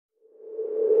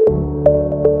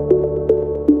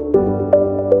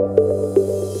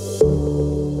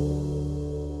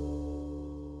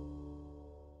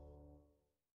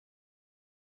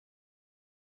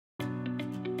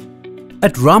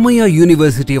At Ramaya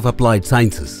University of Applied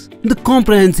Sciences, the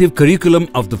comprehensive curriculum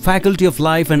of the Faculty of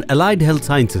Life and Allied Health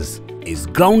Sciences is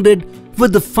grounded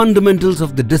with the fundamentals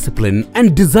of the discipline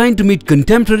and designed to meet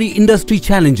contemporary industry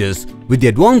challenges with the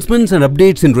advancements and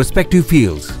updates in respective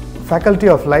fields. Faculty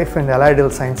of Life and Allied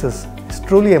Health Sciences is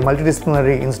truly a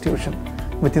multidisciplinary institution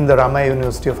within the Ramaya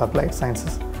University of Applied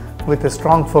Sciences with a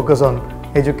strong focus on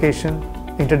education,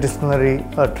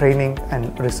 interdisciplinary training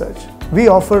and research. We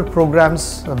offer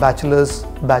programs, bachelor's,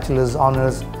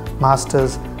 honors,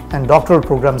 masters and doctoral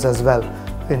programs as well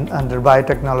under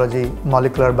biotechnology,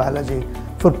 molecular biology,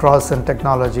 food process and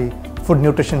technology, food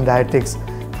nutrition dietetics,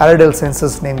 allied health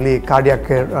sciences namely cardiac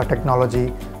care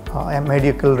technology,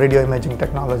 medical radio imaging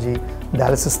technology,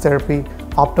 dialysis therapy,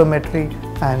 optometry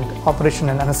and operation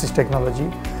and anesthesia technology.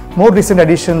 More recent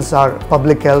additions are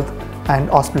public health and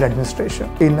hospital administration.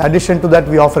 In addition to that,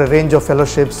 we offer a range of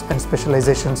fellowships and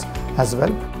specializations as well.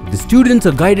 The students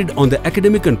are guided on the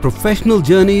academic and professional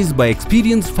journeys by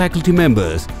experienced faculty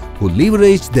members who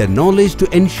leverage their knowledge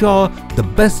to ensure the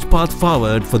best path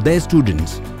forward for their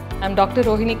students. I'm Dr.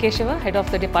 Rohini Keshava, Head of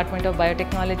the Department of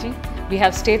Biotechnology. We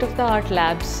have state-of-the-art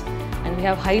labs and we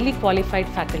have highly qualified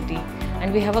faculty,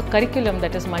 and we have a curriculum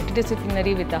that is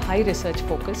multidisciplinary with a high research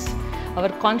focus. Our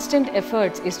constant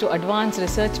efforts is to advance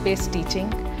research-based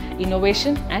teaching,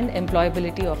 innovation and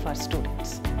employability of our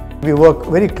students. We work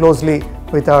very closely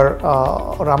with our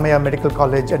Ramaya Medical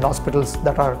College and hospitals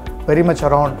that are very much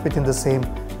around within the same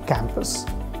campus.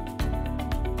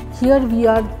 Here we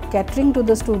are catering to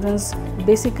the students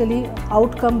basically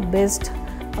outcome-based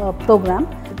program.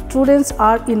 Students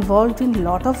are involved in a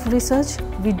lot of research.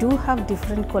 We do have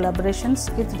different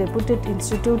collaborations with reputed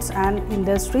institutes and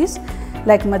industries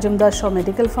like Majumdar Shaw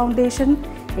Medical Foundation,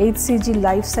 HCG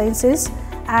Life Sciences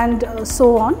and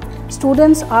so on.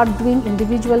 Students are doing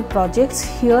individual projects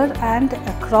here and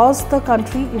across the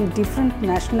country in different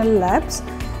national labs.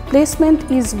 Placement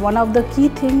is one of the key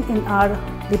things in our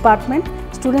department.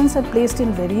 Students are placed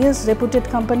in various reputed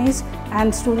companies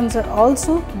and students are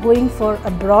also going for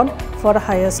abroad for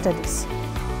higher studies.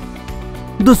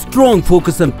 The strong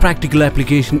focus on practical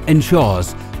application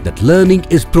ensures that learning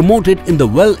is promoted in the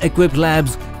well-equipped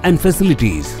labs and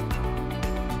facilities.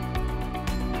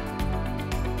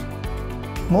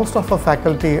 Most of our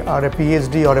faculty are a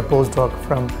PhD or a postdoc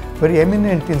from very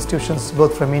eminent institutions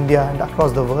both from India and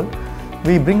across the world.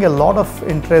 We bring a lot of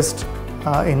interest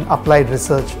in applied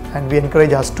research and we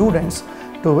encourage our students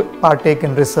to partake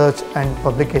in research and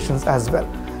publications as well.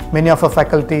 Many of our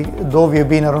faculty, though we have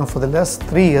been around for the last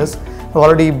 3 years, have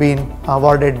already been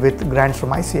awarded with grants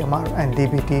from ICMR and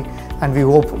DBT, and we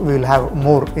hope we will have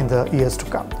more in the years to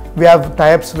come. We have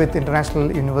tie-ups with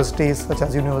international universities such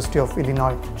as University of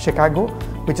Illinois, Chicago,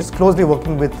 which is closely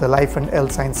working with the Life and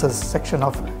Health Sciences section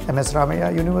of MS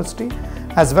Ramaya University,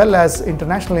 as well as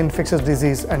International Infectious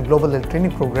Disease and Global Health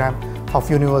Training Program of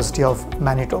University of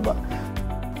Manitoba.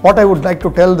 What I would like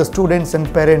to tell the students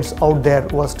and parents out there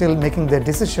who are still making their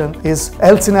decision is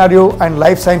health scenario and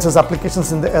life sciences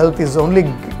applications in the health is only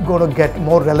going to get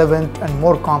more relevant and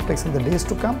more complex in the days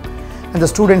to come. And the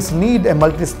students need a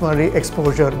multidisciplinary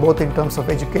exposure both in terms of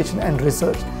education and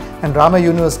research. And Ramaya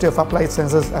University of Applied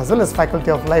Sciences as well as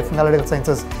Faculty of Life and Allied Health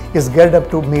Sciences is geared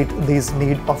up to meet these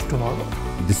needs of tomorrow.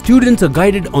 The students are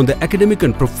guided on the academic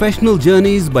and professional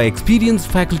journeys by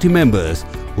experienced faculty members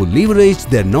who leverage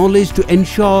their knowledge to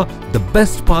ensure the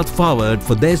best path forward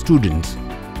for their students.